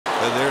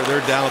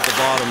They're down at the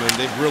bottom, and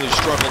they've really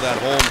struggled at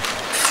home.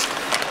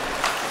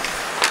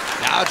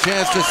 Now a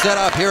chance to set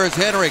up. Here is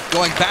Henrik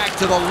going back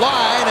to the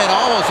line and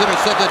almost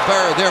intercepted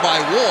there by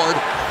Ward,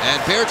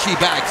 and Berchi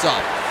backs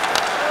up.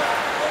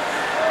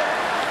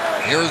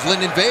 Here's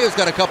Lyndon Vey, who's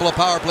got a couple of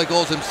power play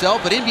goals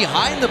himself, but in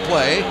behind the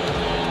play. Is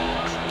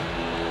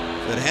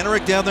that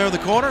Henrik down there in the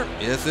corner?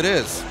 Yes, it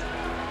is.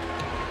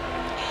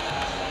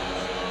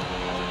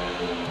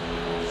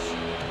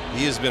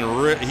 He has been,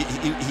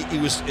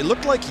 it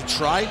looked like he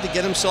tried to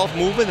get himself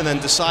moving and then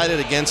decided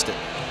against it.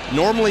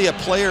 Normally a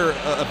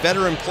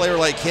veteran player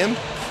like him,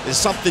 is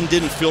something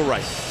didn't feel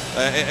right.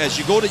 As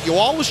you go to, you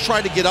always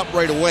try to get up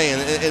right away,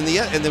 and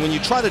then when you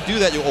try to do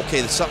that,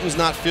 okay, something's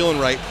not feeling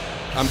right.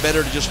 I'm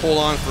better to just hold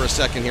on for a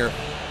second here.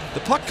 The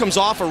puck comes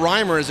off a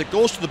Reimer as it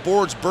goes to the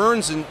boards.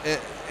 Burns and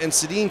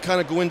Sedin kind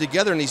of go in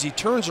together, and as he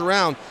turns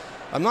around,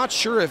 I'm not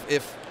sure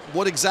if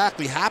what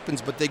exactly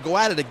happens, but they go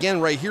at it again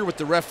right here with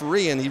the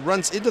referee, and he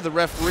runs into the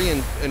referee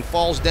and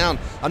falls down.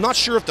 I'm not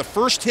sure if the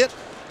first hit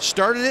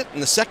started it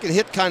and the second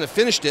hit kind of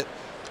finished it,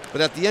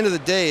 but at the end of the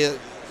day,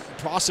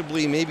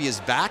 possibly maybe his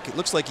back. It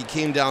looks like he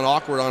came down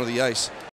awkward onto the ice.